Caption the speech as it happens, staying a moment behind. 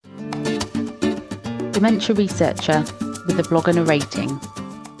dementia researcher with a blog and a rating.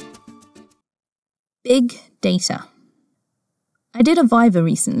 Big data. I did a Viva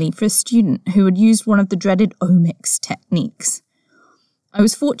recently for a student who had used one of the dreaded omics techniques. I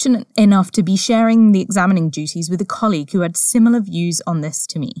was fortunate enough to be sharing the examining duties with a colleague who had similar views on this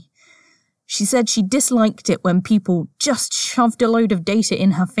to me. She said she disliked it when people just shoved a load of data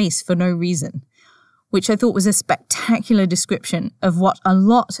in her face for no reason, which I thought was a spectacular description of what a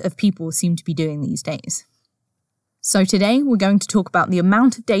lot of people seem to be doing these days. So today we're going to talk about the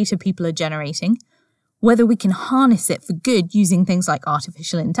amount of data people are generating, whether we can harness it for good using things like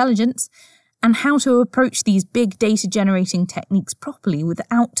artificial intelligence, and how to approach these big data generating techniques properly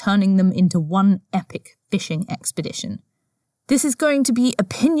without turning them into one epic fishing expedition. This is going to be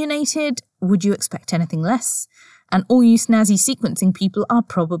opinionated, would you expect anything less? And all you snazzy sequencing people are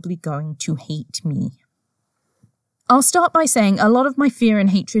probably going to hate me. I'll start by saying a lot of my fear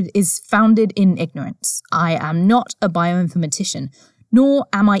and hatred is founded in ignorance. I am not a bioinformatician, nor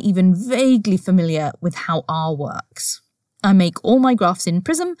am I even vaguely familiar with how R works. I make all my graphs in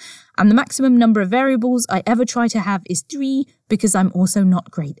Prism, and the maximum number of variables I ever try to have is 3 because I'm also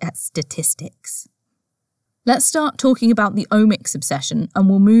not great at statistics. Let's start talking about the omics obsession, and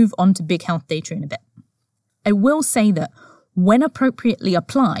we'll move on to big health data in a bit. I will say that, when appropriately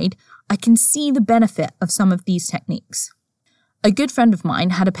applied, I can see the benefit of some of these techniques. A good friend of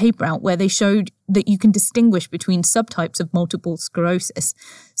mine had a paper out where they showed that you can distinguish between subtypes of multiple sclerosis,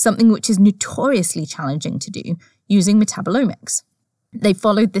 something which is notoriously challenging to do, using metabolomics. They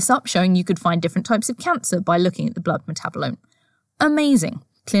followed this up, showing you could find different types of cancer by looking at the blood metabolome. Amazing,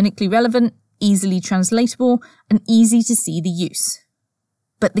 clinically relevant, easily translatable, and easy to see the use.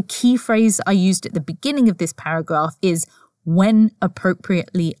 But the key phrase I used at the beginning of this paragraph is when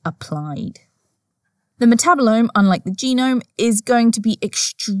appropriately applied. The metabolome, unlike the genome, is going to be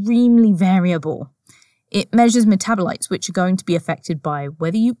extremely variable. It measures metabolites which are going to be affected by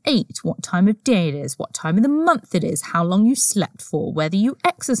whether you ate, what time of day it is, what time of the month it is, how long you slept for, whether you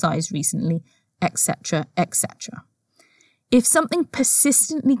exercised recently, etc., etc. If something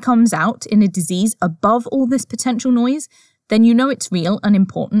persistently comes out in a disease above all this potential noise, then you know it's real and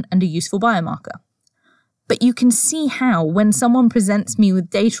important and a useful biomarker. But you can see how, when someone presents me with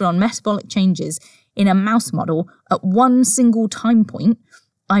data on metabolic changes in a mouse model at one single time point,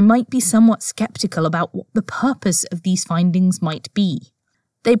 I might be somewhat skeptical about what the purpose of these findings might be.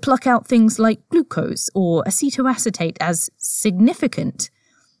 They pluck out things like glucose or acetoacetate as significant,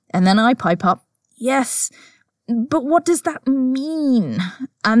 and then I pipe up, yes, but what does that mean?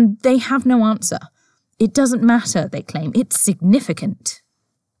 And they have no answer. It doesn't matter, they claim, it's significant.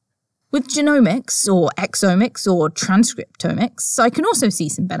 With genomics, or exomics, or transcriptomics, I can also see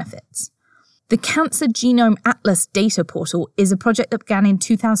some benefits. The Cancer Genome Atlas data portal is a project that began in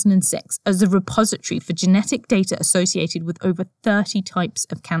 2006 as a repository for genetic data associated with over 30 types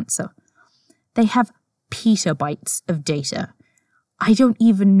of cancer. They have petabytes of data. I don't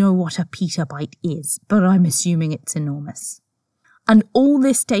even know what a petabyte is, but I'm assuming it's enormous. And all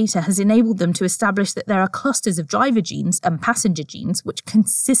this data has enabled them to establish that there are clusters of driver genes and passenger genes which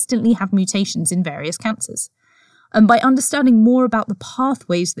consistently have mutations in various cancers. And by understanding more about the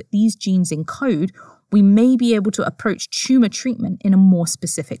pathways that these genes encode, we may be able to approach tumour treatment in a more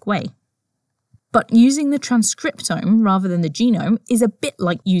specific way. But using the transcriptome rather than the genome is a bit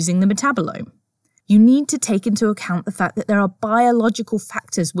like using the metabolome. You need to take into account the fact that there are biological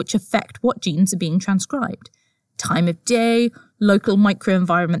factors which affect what genes are being transcribed. Time of day, local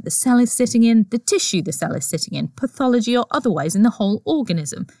microenvironment the cell is sitting in, the tissue the cell is sitting in, pathology or otherwise in the whole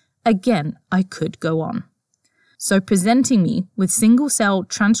organism. Again, I could go on. So presenting me with single-cell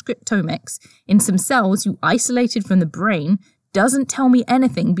transcriptomics in some cells you isolated from the brain doesn't tell me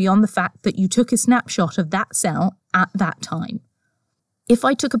anything beyond the fact that you took a snapshot of that cell at that time. If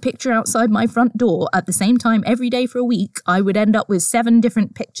I took a picture outside my front door at the same time every day for a week, I would end up with 7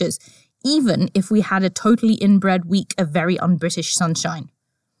 different pictures, even if we had a totally inbred week of very un-British sunshine.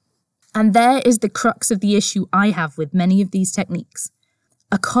 And there is the crux of the issue I have with many of these techniques.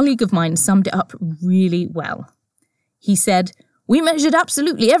 A colleague of mine summed it up really well. He said, "We measured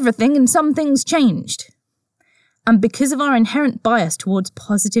absolutely everything and some things changed." And because of our inherent bias towards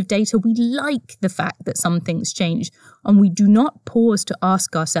positive data, we like the fact that some things change, and we do not pause to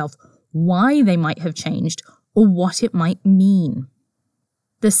ask ourselves why they might have changed or what it might mean.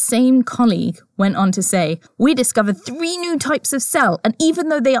 The same colleague went on to say, "We discovered 3 new types of cell, and even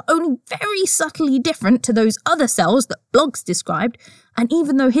though they are only very subtly different to those other cells that blogs described, and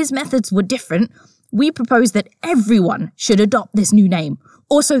even though his methods were different, we propose that everyone should adopt this new name.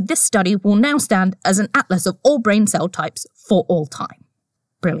 Also, this study will now stand as an atlas of all brain cell types for all time."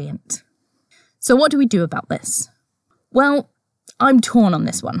 Brilliant. So what do we do about this? Well, I'm torn on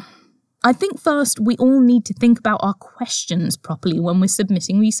this one. I think first we all need to think about our questions properly when we're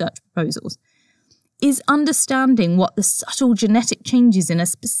submitting research proposals. Is understanding what the subtle genetic changes in a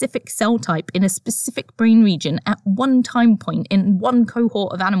specific cell type in a specific brain region at one time point in one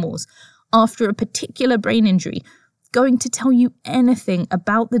cohort of animals after a particular brain injury going to tell you anything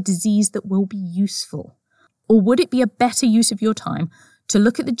about the disease that will be useful? Or would it be a better use of your time to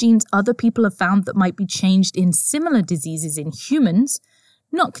look at the genes other people have found that might be changed in similar diseases in humans,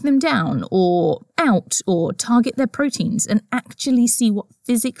 knock them down or out or target their proteins and actually see what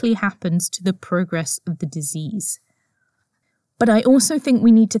physically happens to the progress of the disease? But I also think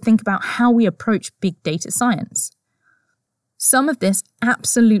we need to think about how we approach big data science. Some of this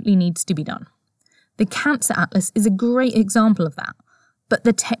absolutely needs to be done. The Cancer Atlas is a great example of that, but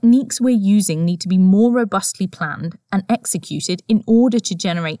the techniques we're using need to be more robustly planned and executed in order to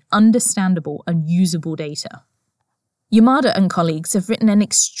generate understandable and usable data. Yamada and colleagues have written an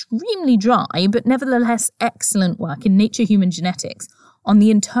extremely dry but nevertheless excellent work in Nature Human Genetics on the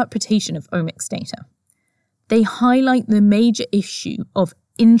interpretation of omics data. They highlight the major issue of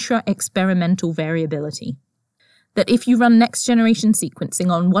intra-experimental variability. That if you run next-generation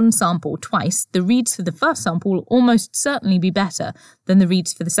sequencing on one sample twice, the reads for the first sample will almost certainly be better than the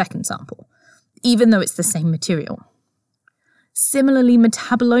reads for the second sample, even though it's the same material. Similarly,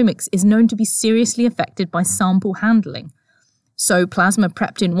 metabolomics is known to be seriously affected by sample handling, so plasma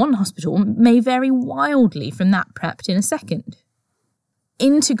prepped in one hospital may vary wildly from that prepped in a second.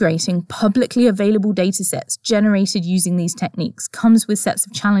 Integrating publicly available datasets generated using these techniques comes with sets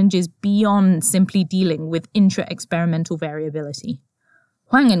of challenges beyond simply dealing with intra-experimental variability.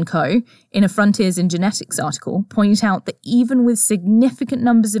 Huang and co., in a Frontiers in Genetics article, point out that even with significant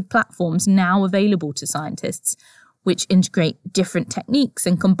numbers of platforms now available to scientists, which integrate different techniques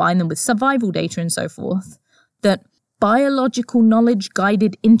and combine them with survival data and so forth, that biological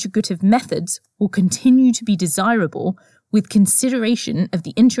knowledge-guided integrative methods will continue to be desirable with consideration of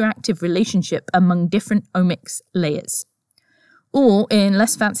the interactive relationship among different omics layers. Or, in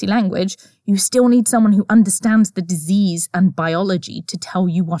less fancy language, you still need someone who understands the disease and biology to tell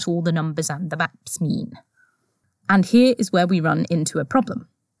you what all the numbers and the maps mean. And here is where we run into a problem.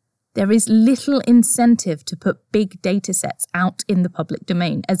 There is little incentive to put big datasets out in the public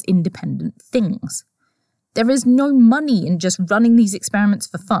domain as independent things. There is no money in just running these experiments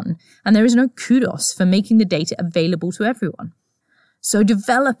for fun, and there is no kudos for making the data available to everyone. So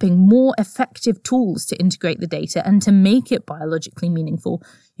developing more effective tools to integrate the data and to make it biologically meaningful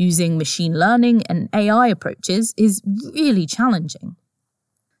using machine learning and AI approaches is really challenging.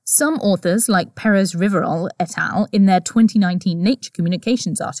 Some authors, like Perez-Riverol et al., in their 2019 Nature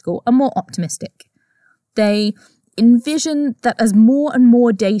Communications article, are more optimistic. They envision that as more and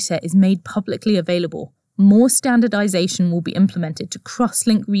more data is made publicly available, more standardization will be implemented to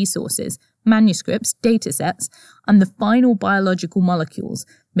cross-link resources, manuscripts, datasets, and the final biological molecules,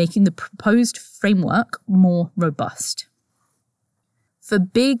 making the proposed framework more robust. For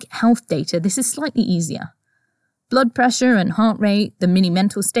big health data, this is slightly easier. Blood pressure and heart rate, the mini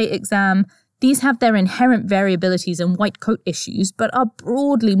mental state exam, these have their inherent variabilities and white coat issues, but are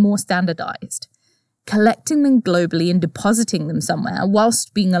broadly more standardized. Collecting them globally and depositing them somewhere,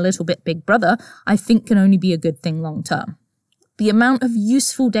 whilst being a little bit big brother, I think can only be a good thing long term. The amount of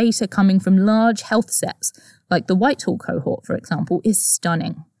useful data coming from large health sets, like the Whitehall cohort, for example, is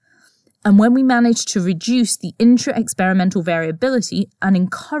stunning. And when we manage to reduce the intra-experimental variability and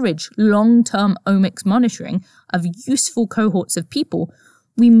encourage long-term omics monitoring of useful cohorts of people,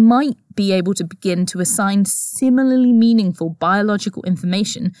 we might be able to begin to assign similarly meaningful biological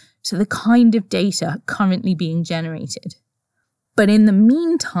information to the kind of data currently being generated. But in the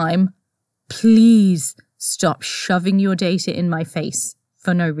meantime, please stop shoving your data in my face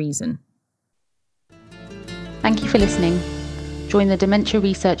for no reason. Thank you for listening. Join the Dementia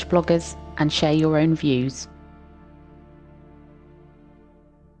Research bloggers and share your own views.